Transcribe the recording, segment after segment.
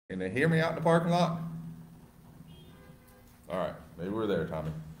Can they hear me out in the parking lot? All right, maybe we're there,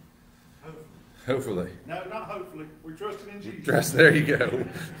 Tommy. Hopefully. No, not hopefully. We're trusting in Jesus. There you go.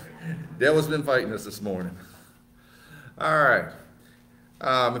 Devil's been fighting us this morning. All right.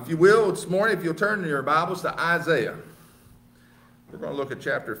 If you will, this morning, if you'll turn your Bibles to Isaiah. We're going to look at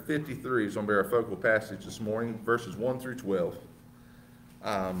chapter 53. It's going to be our focal passage this morning, verses 1 through 12.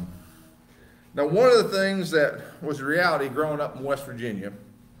 Now, one of the things that was a reality growing up in West Virginia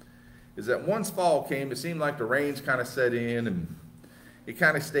is that once fall came, it seemed like the rains kind of set in and it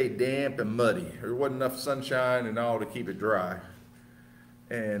kind of stayed damp and muddy. There wasn't enough sunshine and all to keep it dry.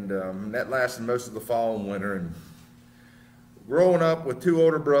 And that lasted most of the fall and winter. And growing up with two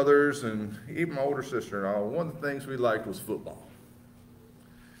older brothers and even my older sister and all, one of the things we liked was football.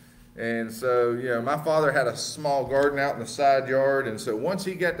 And so, my father had a small garden out in the side yard. And so once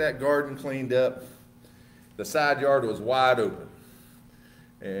he got that garden cleaned up, the side yard was wide open.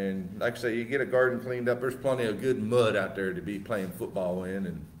 And like I say, you get a garden cleaned up, there's plenty of good mud out there to be playing football in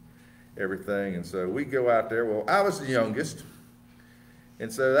and everything. And so we go out there. Well, I was the youngest.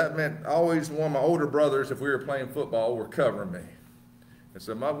 And so that meant always one of my older brothers, if we were playing football, were covering me. And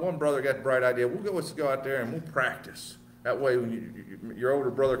so my one brother got the bright idea, let's go out there and we'll practice. That way when your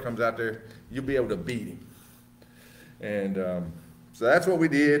older brother comes out there, you'll be able to beat him. And so that's what we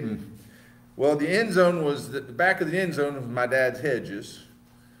did. And well, the end zone was, the back of the end zone was my dad's hedges.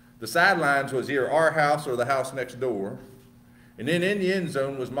 The sidelines was either our house or the house next door. And then in the end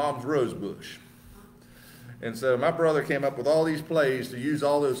zone was Mom's rose bush. And so my brother came up with all these plays to use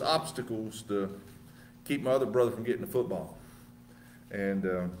all those obstacles to keep my other brother from getting the football.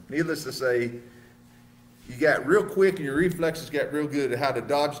 And needless to say, you got real quick and your reflexes got real good at how to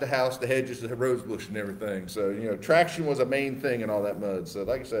dodge the house, the hedges, the rose bush and everything. So, traction was a main thing in all that mud. So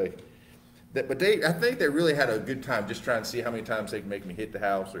like I say, I think they really had a good time just trying to see how many times they could make me hit the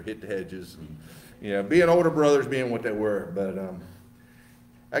house or hit the hedges. And, being older brothers being what they were. But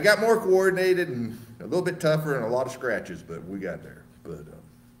I got more coordinated and a little bit tougher and a lot of scratches, but we got there. But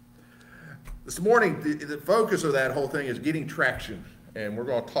this morning, the focus of that whole thing is getting traction. And we're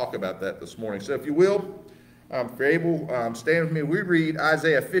going to talk about that this morning. So if you will, if you're able, stand with me. We read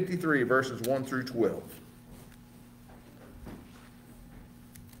Isaiah 53, verses 1 through 12.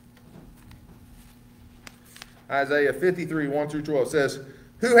 Isaiah 53, 1 through 12 says,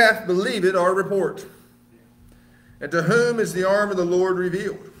 "Who hath believed our report? And to whom is the arm of the Lord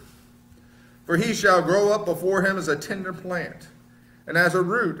revealed? For he shall grow up before him as a tender plant, and as a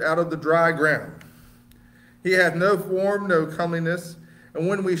root out of the dry ground. He hath no form, no comeliness, and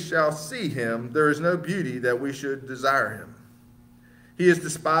when we shall see him, there is no beauty that we should desire him. He is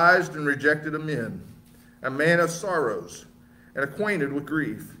despised and rejected of men, a man of sorrows, and acquainted with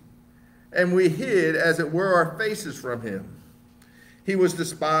grief. And we hid, as it were, our faces from him. He was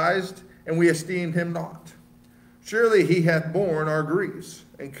despised, and we esteemed him not. Surely he hath borne our griefs,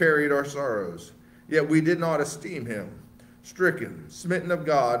 and carried our sorrows. Yet we did not esteem him, stricken, smitten of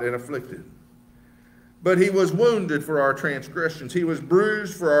God, and afflicted. But he was wounded for our transgressions. He was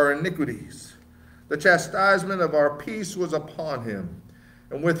bruised for our iniquities. The chastisement of our peace was upon him,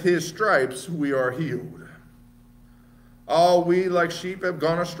 and with his stripes we are healed. All we like sheep have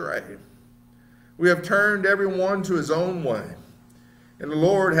gone astray. We have turned every one to his own way, and the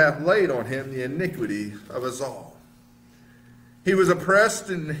Lord hath laid on him the iniquity of us all. He was oppressed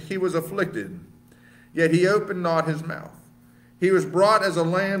and he was afflicted, yet he opened not his mouth. He was brought as a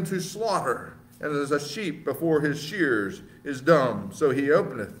lamb to slaughter, and as a sheep before his shearers is dumb, so he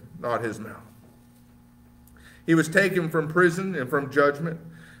openeth not his mouth. He was taken from prison and from judgment,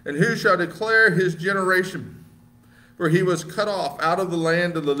 and who shall declare his generation? For he was cut off out of the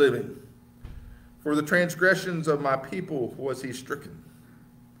land of the living. For the transgressions of my people was he stricken.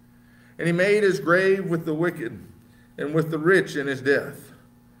 And he made his grave with the wicked, and with the rich in his death,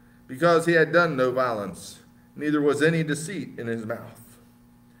 because he had done no violence, neither was any deceit in his mouth.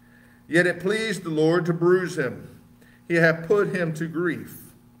 Yet it pleased the Lord to bruise him. He hath put him to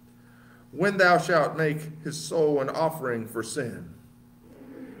grief. When thou shalt make his soul an offering for sin,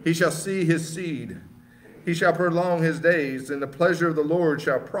 he shall see his seed. He shall prolong his days, and the pleasure of the Lord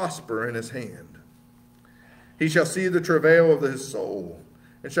shall prosper in his hand. He shall see the travail of his soul,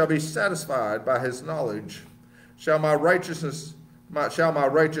 and shall be satisfied by his knowledge. Shall my righteous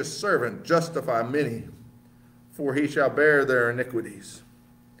servant justify many, for he shall bear their iniquities.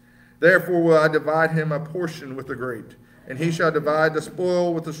 Therefore will I divide him a portion with the great, and he shall divide the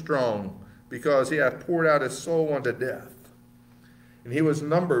spoil with the strong, because he hath poured out his soul unto death. And he was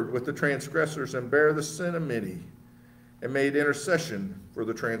numbered with the transgressors, and bare the sin of many, and made intercession for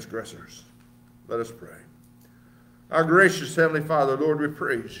the transgressors." Let us pray. Our gracious Heavenly Father, Lord, we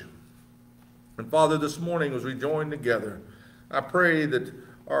praise you. And Father, this morning as we join together, I pray that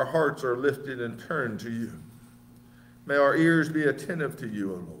our hearts are lifted and turned to you. May our ears be attentive to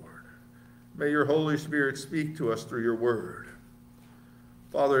you, O Lord. May your Holy Spirit speak to us through your word.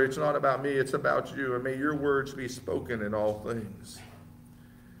 Father, it's not about me, it's about you, and may your words be spoken in all things.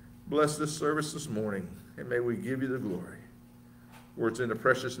 Bless this service this morning, and may we give you the glory. For it's in the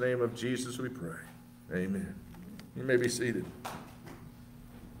precious name of Jesus we pray. Amen. You may be seated.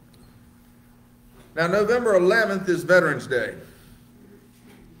 Now, November 11th is Veterans Day.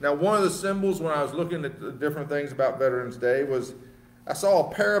 Now, one of the symbols when I was looking at the different things about Veterans Day was I saw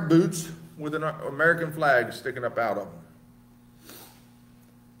a pair of boots with an American flag sticking up out of them.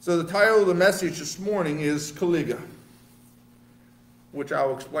 So the title of the message this morning is Caliga, which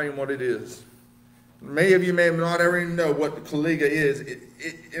I'll explain what it is. Many of you may not already know what the Caliga is.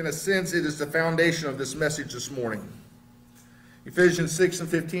 In a sense, it is the foundation of this message this morning. Ephesians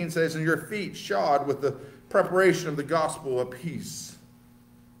 6:15 says, "And your feet shod with the preparation of the gospel of peace."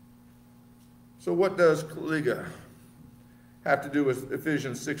 So what does Caliga have to do with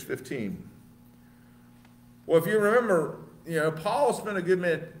Ephesians 6:15? Well, if you remember, Paul spent a good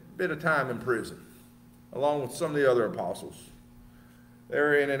bit of time in prison, along with some of the other apostles. They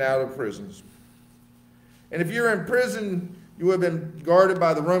were in and out of prisons. And if you're in prison, you would have been guarded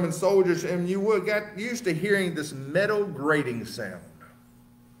by the Roman soldiers, and you would have got used to hearing this metal grating sound.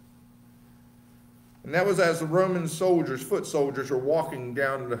 And that was as the Roman soldiers, foot soldiers, were walking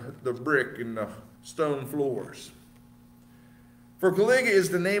down the brick and the stone floors. For Caliga is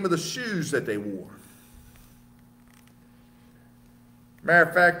the name of the shoes that they wore. Matter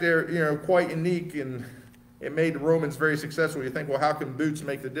of fact, they're quite unique, and it made the Romans very successful. You think, well, how can boots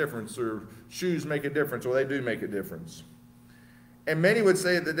make the difference, or shoes make a difference? Well, they do make a difference. And many would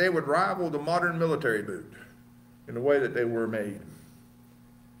say that they would rival the modern military boot in the way that they were made.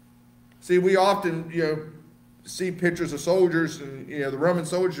 See, we often, see pictures of soldiers and, the Roman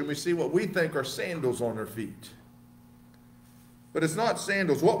soldiers, and we see what we think are sandals on their feet. But it's not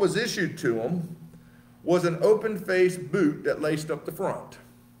sandals. What was issued to them was an open-faced boot that laced up the front.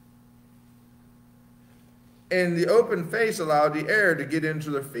 And the open face allowed the air to get into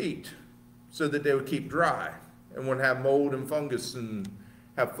their feet so that they would keep dry and wouldn't have mold and fungus and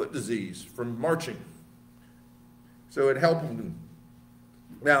have foot disease from marching. So it helped them.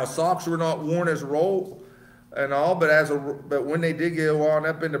 Now, socks were not worn as a rule and all, but when they did go on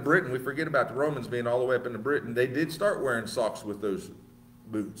up into Britain, we forget about the Romans being all the way up into Britain, they did start wearing socks with those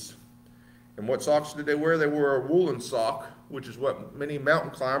boots. And what socks did they wear? They wore a woolen sock, which is what many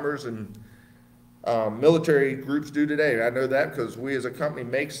mountain climbers and military groups do today. I know that because we as a company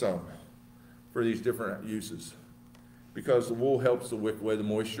make some for these different uses, because the wool helps to wick away the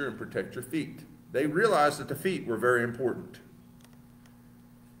moisture and protect your feet. They realized that the feet were very important.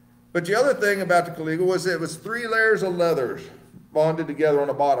 But the other thing about the Caliga was it was 3 layers of leather bonded together on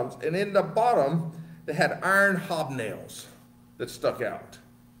the bottoms, and in the bottom they had iron hobnails that stuck out.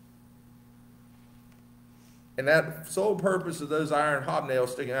 And that sole purpose of those iron hobnails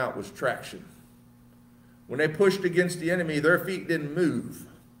sticking out was traction. When they pushed against the enemy, their feet didn't move.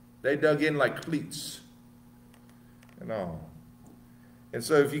 They dug in like cleats and all. And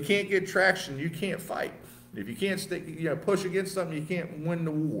so if you can't get traction, you can't fight. If you can't push against something, you can't win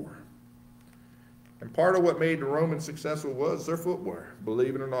the war. And part of what made the Romans successful was their footwear,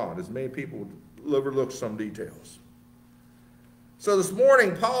 believe it or not, as many people overlook some details. So this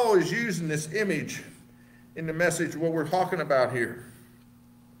morning, Paul is using this image in the message, what we're talking about here.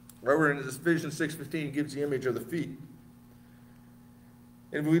 Over in this Ephesians 6:15, it gives the image of the feet.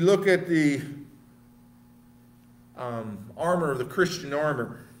 And if we look at the armor of the Christian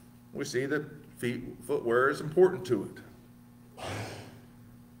armor, we see that footwear is important to it.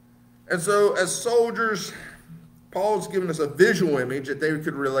 And so as soldiers, Paul's given us a visual image that they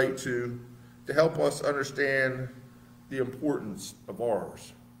could relate to help us understand the importance of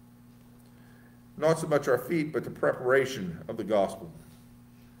ours. Not so much our feet, but the preparation of the gospel.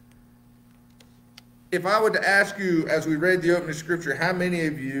 If I were to ask you, as we read the opening scripture, how many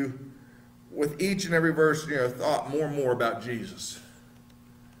of you, with each and every verse, thought more and more about Jesus?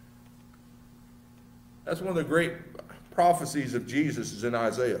 That's one of the great prophecies of Jesus is in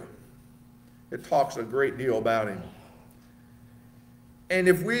Isaiah. It talks a great deal about him. And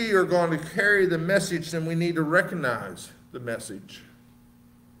if we are going to carry the message, then we need to recognize the message.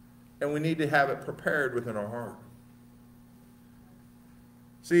 And we need to have it prepared within our heart.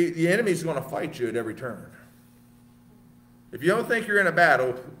 See, the enemy's going to fight you at every turn. If you don't think you're in a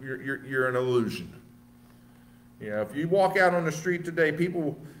battle, you're an illusion. If you walk out on the street today,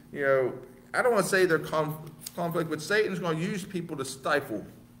 people, I don't want to say they're conflict, but Satan's going to use people to stifle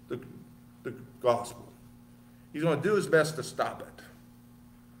the gospel. He's going to do his best to stop it.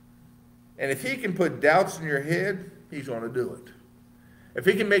 And if he can put doubts in your head, he's going to do it. If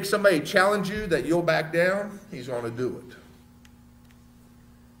he can make somebody challenge you that you'll back down, he's going to do it.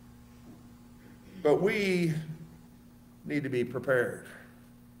 But we need to be prepared.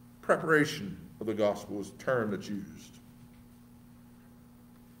 Preparation of the gospel is the term that's used.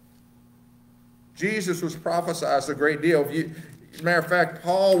 Jesus was prophesied a great deal. Matter of fact,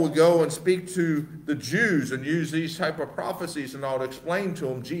 Paul would go and speak to the Jews and use these type of prophecies and all to explain to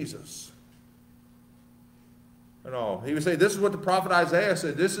them Jesus. And all. He would say, this is what the prophet Isaiah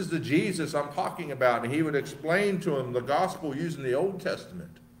said. This is the Jesus I'm talking about. And he would explain to them the gospel using the Old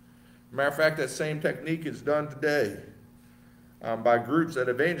Testament. Matter of fact, that same technique is done today by groups that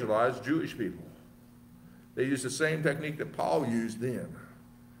evangelize Jewish people. They use the same technique that Paul used then.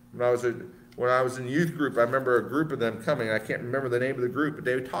 When I was in youth group, I remember a group of them coming. I can't remember the name of the group, but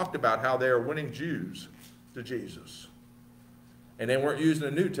they talked about how they were winning Jews to Jesus. And they weren't using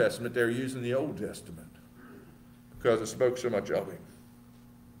the New Testament, they were using the Old Testament because it spoke so much of him.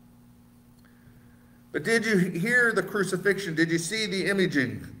 But did you hear the crucifixion? Did you see the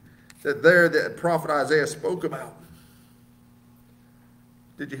imaging that prophet Isaiah spoke about?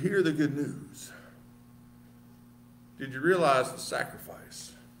 Did you hear the good news? Did you realize the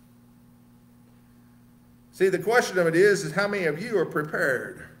sacrifice? See, the question of it is how many of you are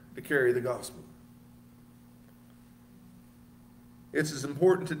prepared to carry the gospel? It's as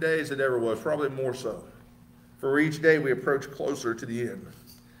important today as it ever was, probably more so. For each day we approach closer to the end.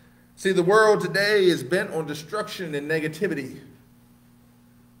 See, the world today is bent on destruction and negativity.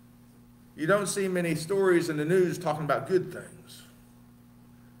 You don't see many stories in the news talking about good things.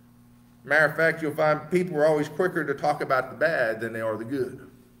 Matter of fact, you'll find people are always quicker to talk about the bad than they are the good.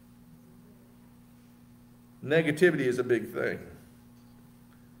 Negativity is a big thing.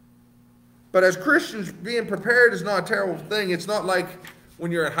 But as Christians, being prepared is not a terrible thing. It's not like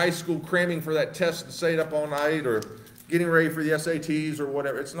when you're in high school cramming for that test and staying up all night or getting ready for the SATs or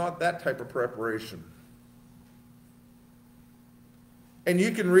whatever. It's not that type of preparation. And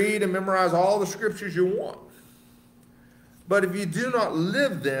you can read and memorize all the scriptures you want. But if you do not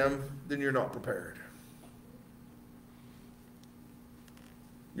live them, then you're not prepared.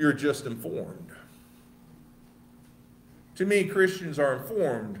 You're just informed. Too many Christians are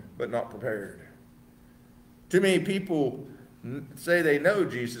informed, but not prepared. Too many people say they know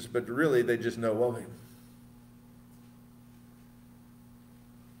Jesus, but really they just know of him.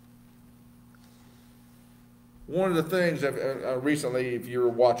 One of the things recently, if you were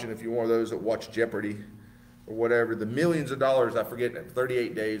watching, if you're one of those that watch Jeopardy or whatever, the millions of dollars, I forget,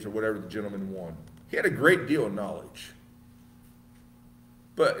 38 days or whatever the gentleman won. He had a great deal of knowledge.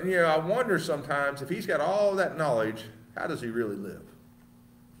 But, I wonder sometimes if he's got all that knowledge, how does he really live?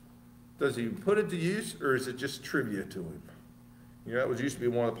 Does he put it to use, or is it just trivia to him? That was used to be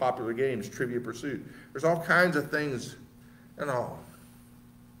one of the popular games, Trivia Pursuit. There's all kinds of things and all.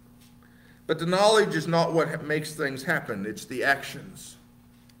 But the knowledge is not what makes things happen. It's the actions.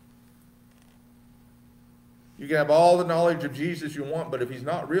 You can have all the knowledge of Jesus you want, but if he's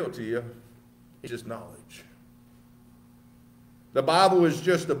not real to you, it's just knowledge. The Bible is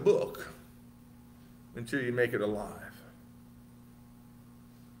just a book until you make it alive.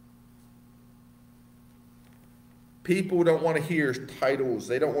 People don't want to hear titles.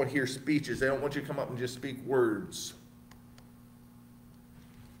 They don't want to hear speeches. They don't want you to come up and just speak words.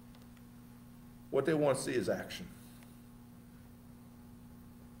 What they want to see is action.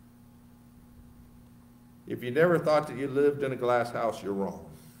 If you never thought that you lived in a glass house, you're wrong.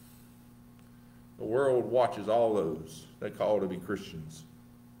 The world watches all those they call to be Christians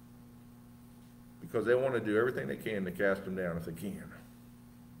because they want to do everything they can to cast them down if they can.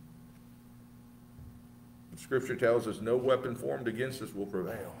 Scripture tells us no weapon formed against us will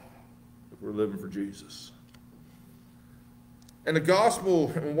prevail if we're living for Jesus. And the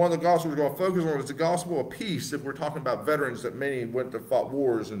gospel, and one of the gospels we're going to focus on is the gospel of peace, if we're talking about veterans that many went to fought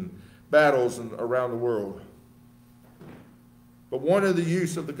wars and battles around the world. But one of the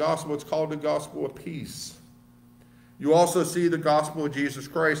use of the gospel, it's called the gospel of peace. You also see the gospel of Jesus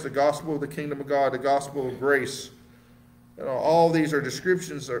Christ, the gospel of the kingdom of God, the gospel of grace. All these are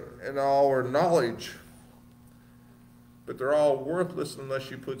descriptions and all are knowledge. But they're all worthless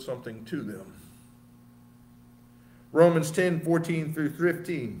unless you put something to them. Romans 10:14 through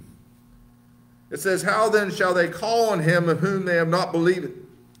 15. It says, how then shall they call on him of whom they have not believed?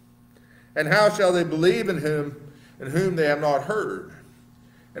 And how shall they believe in him in whom they have not heard?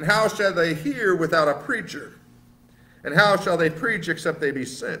 And how shall they hear without a preacher? And how shall they preach except they be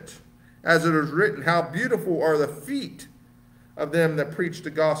sent? As it is written, how beautiful are the feet of them that preach the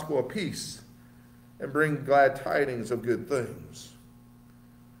gospel of peace and bring glad tidings of good things.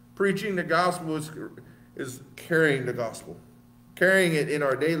 Preaching the gospel is carrying the gospel, carrying it in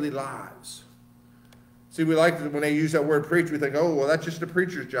our daily lives. See, we like to, when they use that word preach, we think, oh, well, that's just a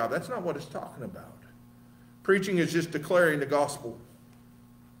preacher's job. That's not what it's talking about. Preaching is just declaring the gospel.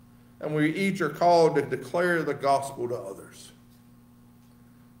 And we each are called to declare the gospel to others.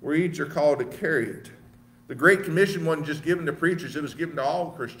 We each are called to carry it. The Great Commission wasn't just given to preachers, it was given to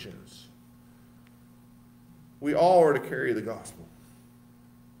all Christians. We all are to carry the gospel.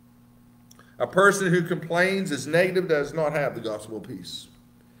 A person who complains is negative does not have the gospel of peace.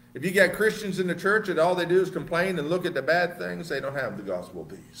 If you got Christians in the church that all they do is complain and look at the bad things, they don't have the gospel of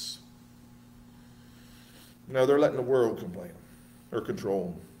peace. No, they're letting the world complain or control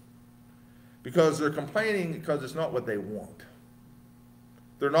them. Because they're complaining because it's not what they want.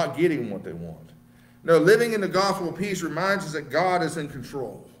 They're not getting what they want. No, living in the gospel of peace reminds us that God is in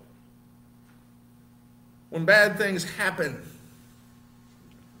control. When bad things happen,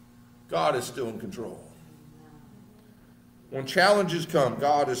 God is still in control. When challenges come,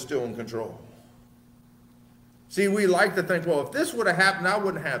 God is still in control. See, we like to think, well, if this would have happened, I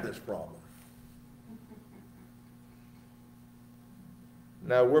wouldn't have this problem.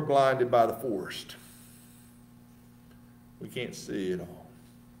 No, we're blinded by the forest. We can't see it all.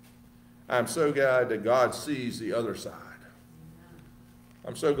 I'm so glad that God sees the other side.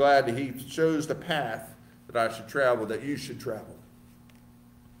 I'm so glad that he shows the path that I should travel, that you should travel.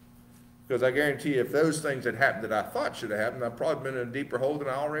 Because I guarantee you, if those things had happened that I thought should have happened, I'd probably been in a deeper hole than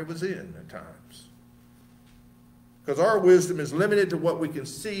I already was in at times. Because our wisdom is limited to what we can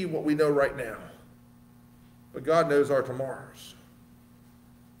see, what we know right now. But God knows our tomorrows.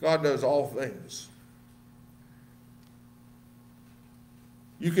 God knows all things.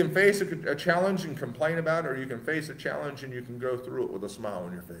 You can face a challenge and complain about it, or you can face a challenge and you can go through it with a smile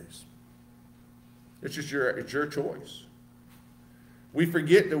on your face. It's just it's your choice. We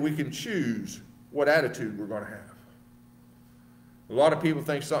forget that we can choose what attitude we're going to have. A lot of people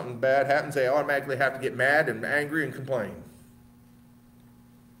think something bad happens, they automatically have to get mad and angry and complain.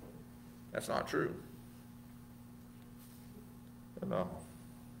 That's not true. No.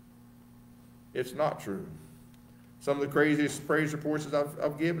 It's not true. Some of the craziest praise reports that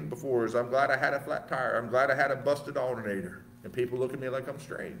I've given before is, I'm glad I had a flat tire. I'm glad I had a busted alternator. And people look at me like I'm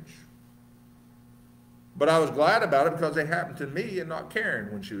strange. But I was glad about it because they happened to me and not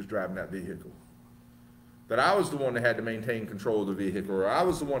Karen when she was driving that vehicle. That I was the one that had to maintain control of the vehicle, or I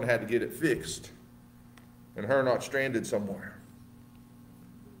was the one that had to get it fixed, and her not stranded somewhere.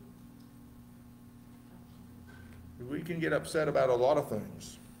 We can get upset about a lot of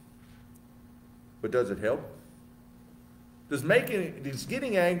things. But does it help? Does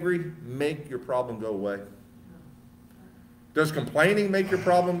getting angry make your problem go away? Does complaining make your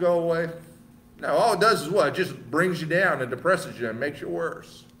problem go away? No, all it does is what? It just brings you down and depresses you and makes you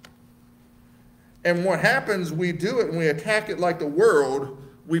worse. And what happens, we do it and we attack it like the world,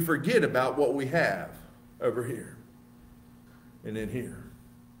 we forget about what we have over here and in here.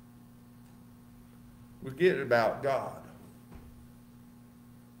 We forget about God.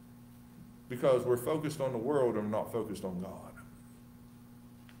 Because we're focused on the world and we're not focused on God.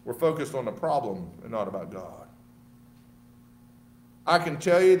 We're focused on the problem and not about God. I can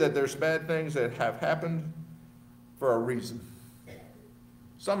tell you that there's bad things that have happened for a reason.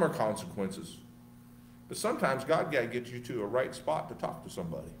 Some are consequences. But sometimes God got to get you to a right spot to talk to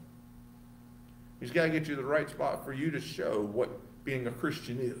somebody. He's got to get you to the right spot for you to show what being a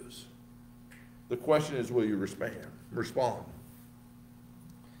Christian is. The question is, will you respond?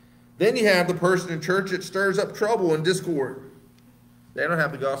 Then you have the person in church that stirs up trouble and discord. They don't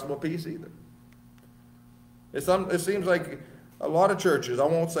have the gospel of peace either. It seems like a lot of churches, I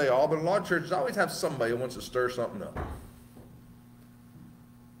won't say all, but a lot of churches always have somebody who wants to stir something up.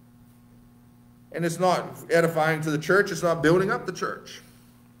 And it's not edifying to the church. It's not building up the church.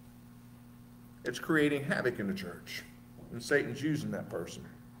 It's creating havoc in the church. And Satan's using that person.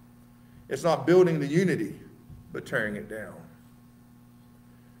 It's not building the unity, but tearing it down.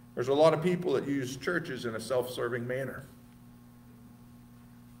 There's a lot of people that use churches in a self-serving manner.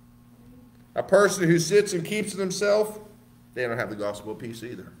 A person who sits and keeps to themselves, they don't have the gospel of peace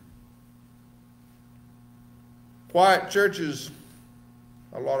either. Quiet churches,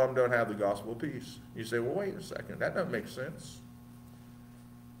 a lot of them don't have the gospel of peace. You say, well, wait a second, that doesn't make sense.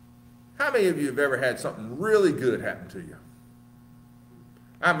 How many of you have ever had something really good happen to you?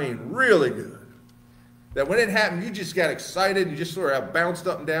 I mean, really good. That when it happened, you just got excited and you just sort of bounced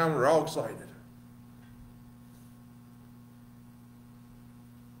up and down. We're all excited.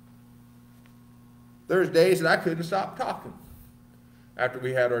 There's days that I couldn't stop talking after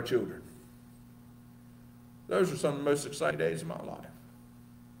we had our children. Those are some of the most exciting days of my life.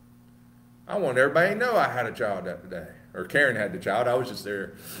 I want everybody to know I had a child that day. Or Karen had the child. I was just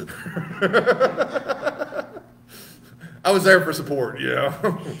there. I was there for support, you know.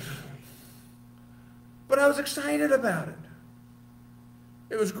 But I was excited about it.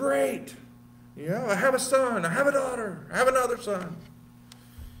 It was great. You know, I have a son. I have a daughter. I have another son.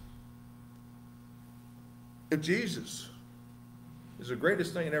 If Jesus is the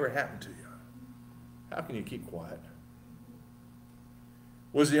greatest thing that ever happened to you, how can you keep quiet?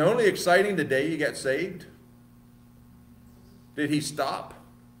 Was he only exciting the day you got saved? Did he stop?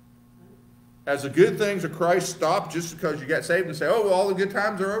 Has the good things of Christ stopped just because you got saved and say, oh, well, all the good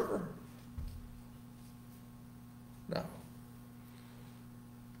times are over? No.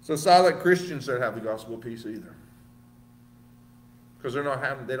 So silent Christians don't have the gospel of peace either. Because they don't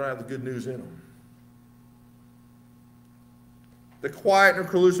have the good news in them. The quiet and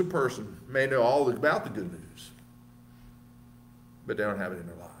reclusive person may know all about the good news, but they don't have it in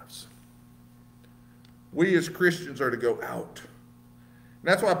their lives. We as Christians are to go out. And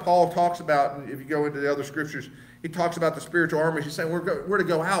that's why Paul talks about, and if you go into the other scriptures, he talks about the spiritual army. He's saying we're to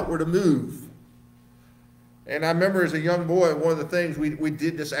go out, we're to move. And I remember as a young boy, one of the things, we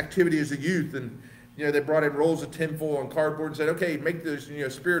did this activity as a youth, and they brought in rolls of tinfoil and cardboard and said, okay, make this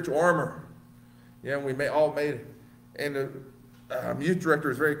spiritual armor. And we all made it. And the youth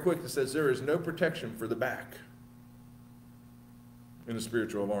director is very quick that says there is no protection for the back in the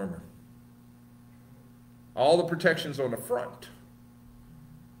spiritual armor. All the protection's on the front.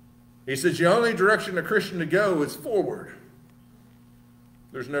 He says the only direction a Christian to go is forward.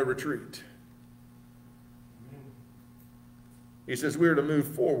 There's no retreat. He says we are to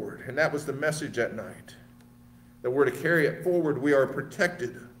move forward, and that was the message that night. That we're to carry it forward. We are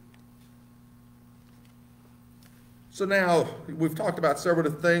protected. So now, we've talked about several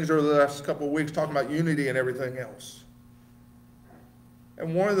of the things over the last couple of weeks, talking about unity and everything else.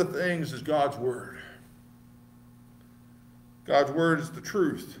 And one of the things is God's Word. God's Word is the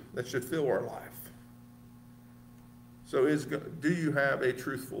truth that should fill our life. So do you have a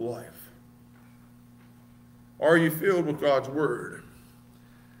truthful life? Are you filled with God's Word?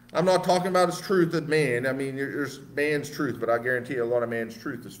 I'm not talking about His truth of man. I mean, there's man's truth, but I guarantee you a lot of man's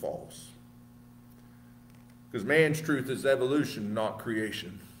truth is false. Because man's truth is evolution, not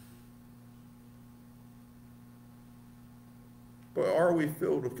creation. But are we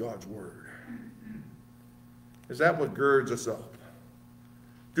filled with God's Word? Is that what girds us up?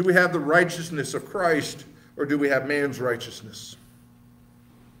 Do we have the righteousness of Christ, or do we have man's righteousness?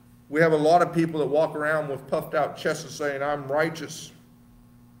 We have a lot of people that walk around with puffed out chests and saying, I'm righteous.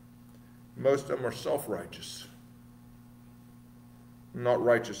 Most of them are self-righteous, not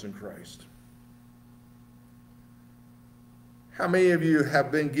righteous in Christ. How many of you have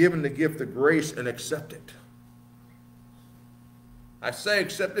been given the gift of grace and accept it? I say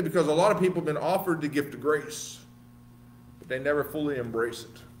accept it because a lot of people have been offered the gift of grace, but they never fully embrace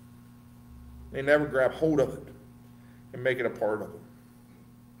it. They never grab hold of it and make it a part of them.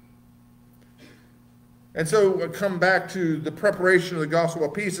 And so I come back to the preparation of the gospel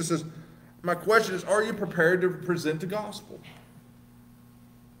of peace. It says, my question is, are you prepared to present the gospel?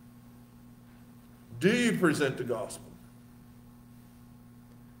 Do you present the gospel?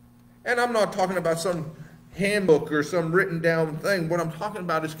 And I'm not talking about some handbook or some written down thing. What I'm talking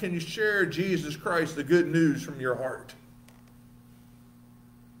about is, can you share Jesus Christ, the good news, from your heart?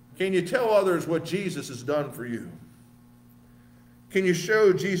 Can you tell others what Jesus has done for you? Can you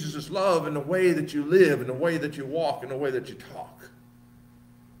show Jesus' love in the way that you live, in the way that you walk, in the way that you talk?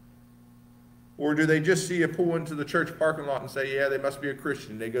 Or do they just see you pull into the church parking lot and say, yeah, they must be a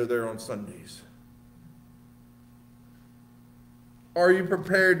Christian. They go there on Sundays. Are you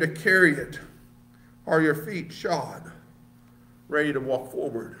prepared to carry it? Are your feet shod, ready to walk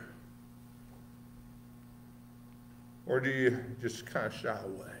forward? Or do you just kind of shy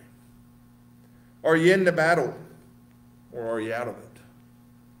away? Are you in the battle, or are you out of it?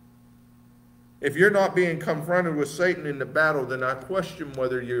 If you're not being confronted with Satan in the battle, then I question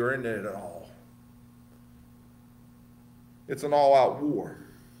whether you're in it at all. It's an all-out war.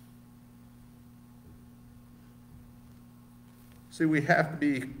 See, we have to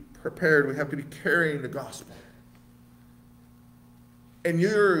be prepared. We have to be carrying the gospel. And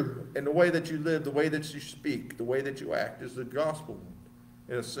the way that you live, the way that you speak, the way that you act is the gospel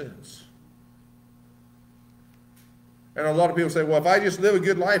in a sense. And a lot of people say, well, if I just live a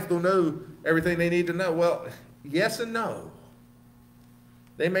good life, they'll know everything they need to know. Well, yes and no.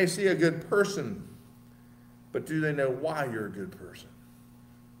 They may see a good person, but do they know why you're a good person?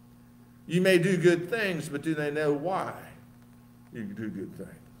 You may do good things, but do they know why you do good things?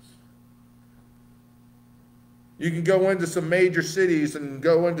 You can go into some major cities and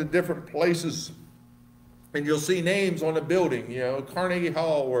go into different places, and you'll see names on a building, Carnegie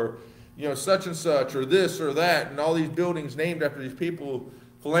Hall, or, such and such, or this or that, and all these buildings named after these people,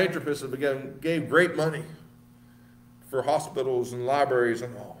 philanthropists that gave great money for hospitals and libraries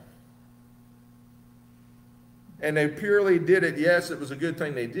and all. And they purely did it. Yes, it was a good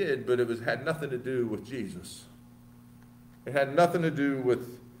thing they did, but it had nothing to do with Jesus. It had nothing to do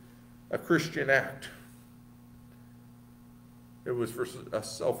with a Christian act. It was for a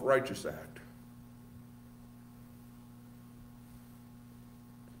self-righteous act.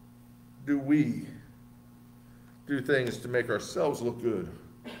 Do we do things to make ourselves look good,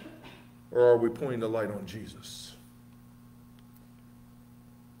 or are we pointing the light on Jesus?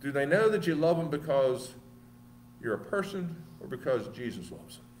 Do they know that you love them because you're a person, or because Jesus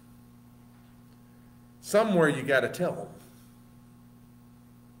loves them? Somewhere you got to tell them.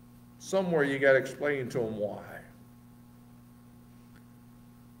 Somewhere you got to explain to them why.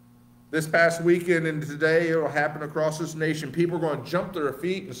 This past weekend and today, it will happen across this nation. People are going to jump to their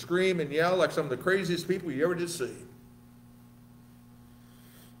feet and scream and yell like some of the craziest people you ever did see.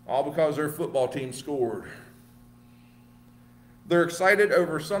 All because their football team scored. They're excited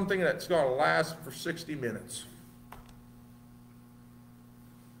over something that's going to last for 60 minutes.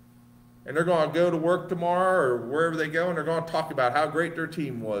 And they're going to go to work tomorrow or wherever they go, and they're going to talk about how great their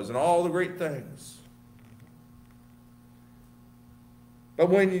team was and all the great things.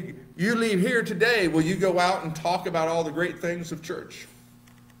 But when you leave here today, will you go out and talk about all the great things of church?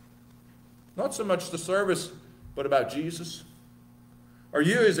 Not so much the service, but about Jesus. Are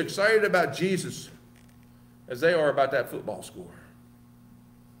you as excited about Jesus as they are about that football score?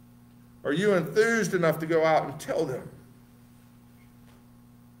 Are you enthused enough to go out and tell them?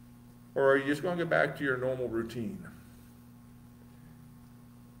 Or are you just going to get back to your normal routine?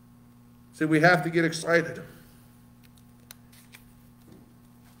 See, we have to get excited.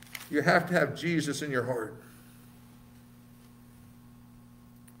 You have to have Jesus in your heart.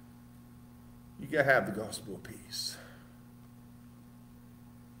 You got to have the gospel of peace.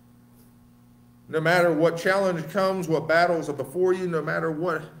 No matter what challenge comes, what battles are before you, no matter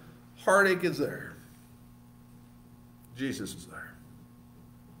what heartache is there, Jesus is there.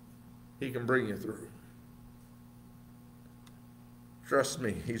 He can bring you through. Trust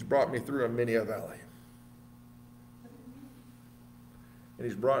me, he's brought me through in many a valley. And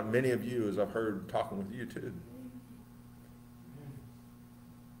he's brought many of you, as I've heard talking with you too.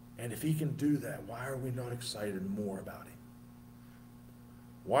 And if he can do that, why are we not excited more about him?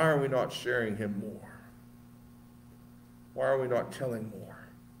 Why are we not sharing him more? Why are we not telling more?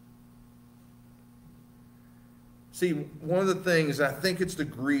 See, one of the things, I think it's the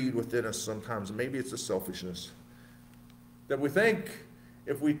greed within us sometimes, and maybe it's the selfishness, that we think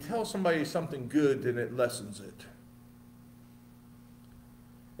if we tell somebody something good, then it lessens it.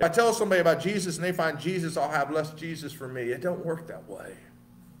 If I tell somebody about Jesus and they find Jesus, I'll have less Jesus for me. It don't work that way.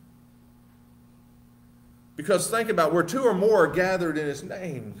 Because think about it, where two or more are gathered in his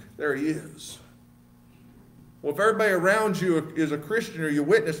name, there he is. Well, if everybody around you is a Christian or you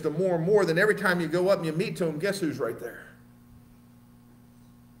witness to more and more, then every time you go up and you meet to him, guess who's right there?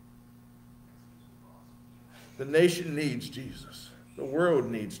 The nation needs Jesus. The world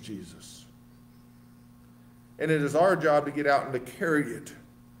needs Jesus. And it is our job to get out and to carry it,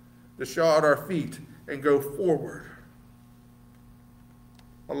 to shod our feet and go forward.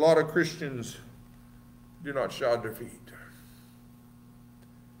 A lot of Christians do not shod their feet.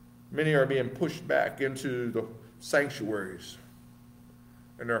 Many are being pushed back into the sanctuaries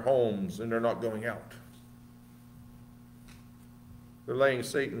and their homes, and they're not going out. They're letting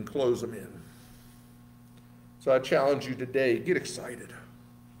Satan close them in. So I challenge you today, get excited.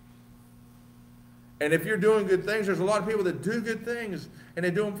 And if you're doing good things, there's a lot of people that do good things, and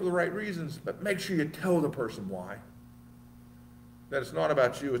they do them for the right reasons, but make sure you tell the person why. That it's not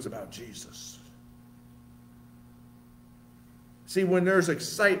about you, it's about Jesus. See, when there's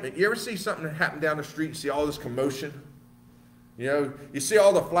excitement, you ever see something that happened down the street and see all this commotion? You see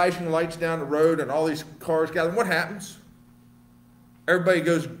all the flashing lights down the road and all these cars gathering. What happens? Everybody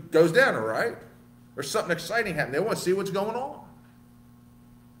goes down, all right? There's something exciting happening. They want to see what's going on.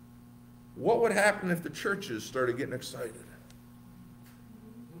 What would happen if the churches started getting excited?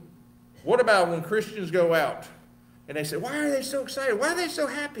 What about when Christians go out and they say, why are they so excited? Why are they so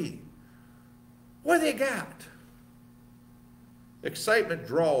happy? What do they got? Excitement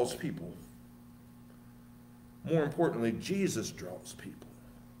draws people. More importantly, Jesus draws people.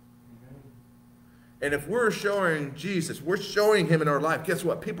 And if we're showing Jesus, we're showing him in our life, guess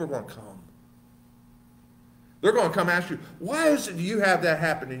what? People are going to come. They're going to come ask you, why is it you have that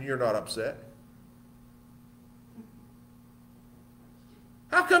happen and you're not upset?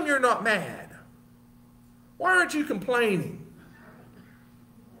 How come you're not mad? Why aren't you complaining?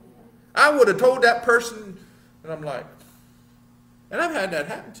 I would have told that person, and I'm like, and I've had that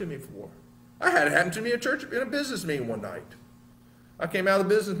happen to me before. I had it happen to me at church in a business meeting one night. I came out of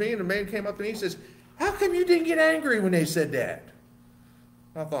the business meeting, and a man came up to me and says, how come you didn't get angry when they said that?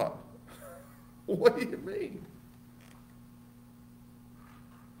 I thought, what do you mean?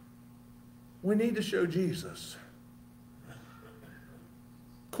 We need to show Jesus.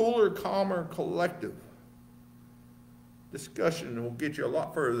 Cooler, calmer, collective discussion will get you a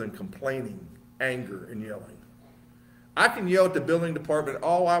lot further than complaining, anger, and yelling. I can yell at the billing department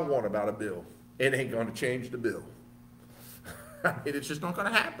all I want about a bill. It ain't going to change the bill. I mean, it's just not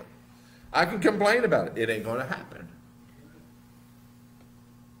going to happen. I can complain about it. It ain't going to happen.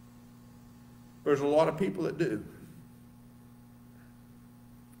 There's a lot of people that do.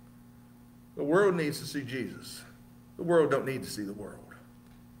 The world needs to see Jesus. The world don't need to see the world.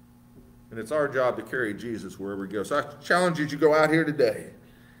 And it's our job to carry Jesus wherever we go. So I challenge you to go out here today.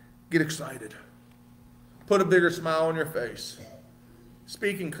 Get excited. Put a bigger smile on your face.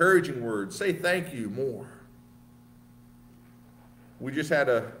 Speak encouraging words. Say thank you more. We just had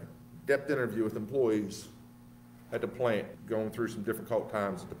a depth interview with employees at the plant, going through some difficult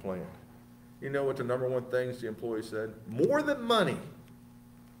times at the plant. You know what the number one things the employees said? More than money.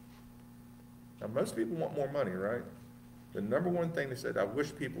 Now, most people want more money, right? The number one thing they said, I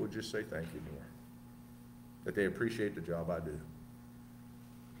wish people would just say thank you more. That they appreciate the job I do.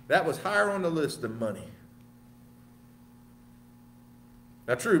 That was higher on the list than money.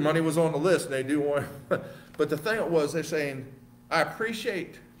 Now, true, money was on the list, and they do want, but the thing was, they're saying, I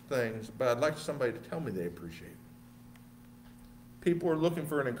appreciate things, but I'd like somebody to tell me they appreciate it. People are looking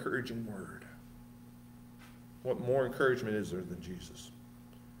for an encouraging word. What more encouragement is there than Jesus?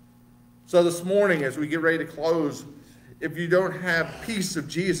 So this morning, as we get ready to close, if you don't have peace of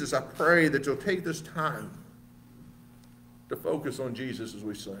Jesus, I pray that you'll take this time to focus on Jesus as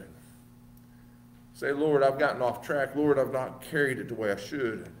we sing. Say, Lord, I've gotten off track. Lord, I've not carried it the way I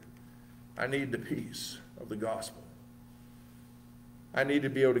should. I need the peace of the gospel. I need to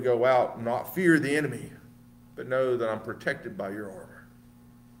be able to go out and not fear the enemy, but know that I'm protected by your armor,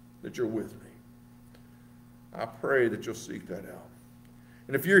 that you're with me. I pray that you'll seek that out.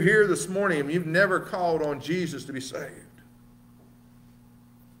 And if you're here this morning and you've never called on Jesus to be saved,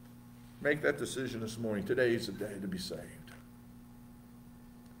 make that decision this morning. Today is the day to be saved.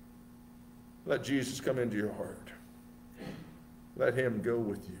 Let Jesus come into your heart. Let him go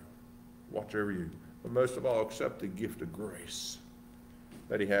with you, watch over you. But most of all, accept the gift of grace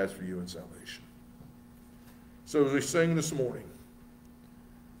that he has for you in salvation. So as we sing this morning,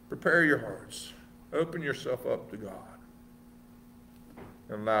 prepare your hearts. Open yourself up to God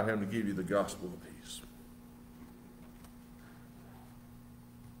and allow him to give you the gospel of peace.